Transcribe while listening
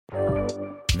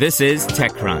This is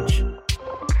TechCrunch.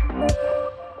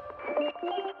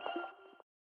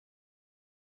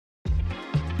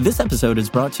 This episode is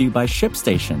brought to you by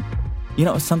ShipStation. You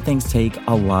know, some things take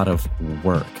a lot of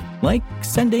work, like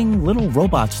sending little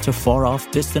robots to far-off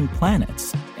distant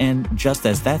planets. And just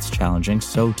as that's challenging,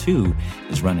 so too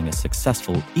is running a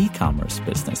successful e-commerce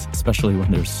business, especially when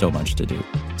there's so much to do.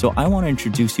 So I want to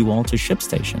introduce you all to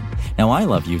ShipStation. Now, I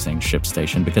love using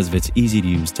ShipStation because of its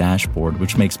easy-to-use dashboard,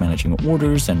 which makes managing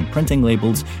orders and printing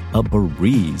labels a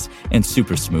breeze and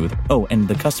super smooth. Oh, and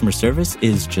the customer service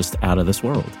is just out of this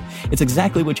world. It's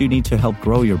exactly what you need to help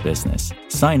grow your business.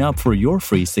 Sign up for your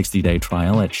free 60-day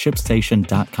trial at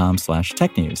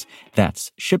shipstation.com/technews.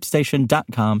 That's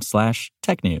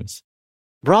shipstation.com/technews.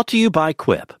 Brought to you by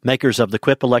Quip. Makers of the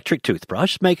Quip electric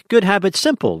toothbrush make good habits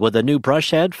simple with a new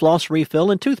brush head, floss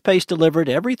refill, and toothpaste delivered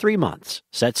every 3 months.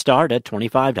 Set start at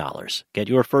 $25. Get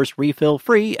your first refill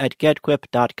free at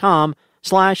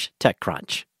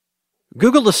getquip.com/techcrunch.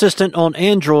 Google Assistant on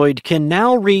Android can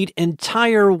now read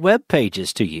entire web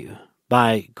pages to you.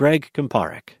 By Greg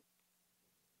Komparek.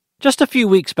 Just a few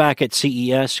weeks back at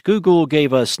CES, Google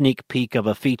gave a sneak peek of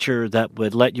a feature that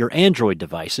would let your Android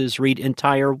devices read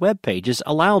entire web pages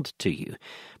aloud to you.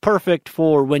 Perfect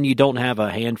for when you don't have a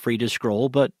hand free to scroll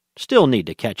but still need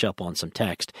to catch up on some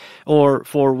text, or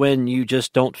for when you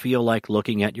just don't feel like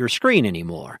looking at your screen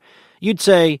anymore. You'd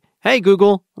say, "Hey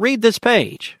Google, read this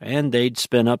page," and they'd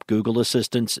spin up Google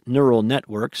Assistant's neural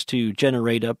networks to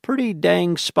generate a pretty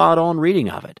dang spot-on reading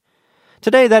of it.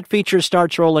 Today, that feature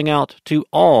starts rolling out to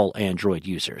all Android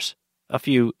users. A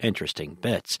few interesting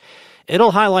bits.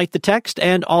 It'll highlight the text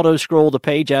and auto-scroll the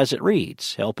page as it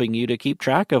reads, helping you to keep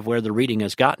track of where the reading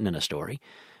has gotten in a story.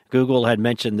 Google had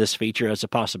mentioned this feature as a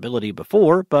possibility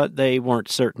before, but they weren't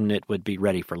certain it would be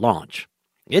ready for launch.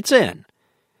 It's in.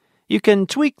 You can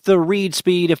tweak the read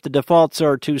speed if the defaults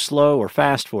are too slow or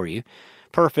fast for you.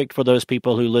 Perfect for those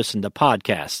people who listen to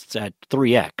podcasts at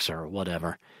 3x or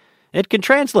whatever. It can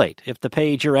translate. If the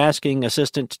page you're asking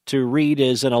Assistant to read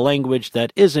is in a language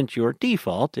that isn't your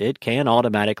default, it can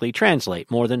automatically translate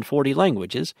more than 40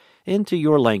 languages into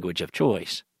your language of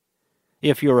choice.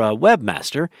 If you're a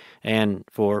webmaster and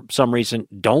for some reason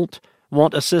don't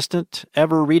want Assistant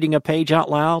ever reading a page out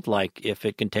loud, like if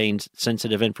it contains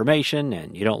sensitive information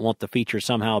and you don't want the feature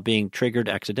somehow being triggered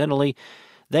accidentally,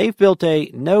 they've built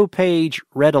a No Page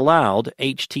Read Aloud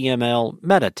HTML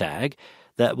meta tag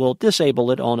that will disable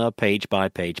it on a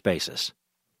page-by-page basis.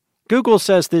 Google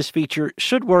says this feature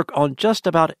should work on just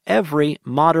about every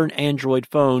modern Android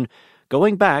phone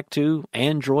going back to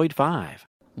Android 5.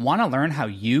 Want to learn how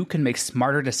you can make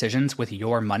smarter decisions with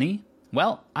your money?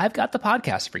 Well, I've got the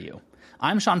podcast for you.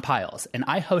 I'm Sean Piles, and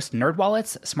I host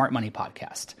NerdWallet's Smart Money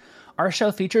Podcast. Our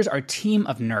show features our team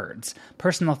of nerds,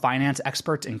 personal finance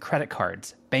experts in credit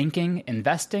cards, banking,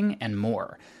 investing, and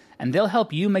more. And they'll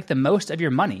help you make the most of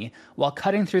your money while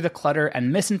cutting through the clutter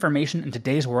and misinformation in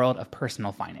today's world of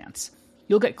personal finance.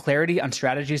 You'll get clarity on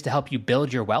strategies to help you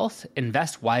build your wealth,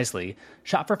 invest wisely,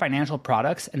 shop for financial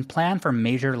products, and plan for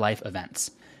major life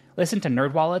events. Listen to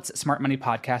NerdWallet's Smart Money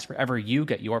Podcast wherever you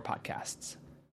get your podcasts.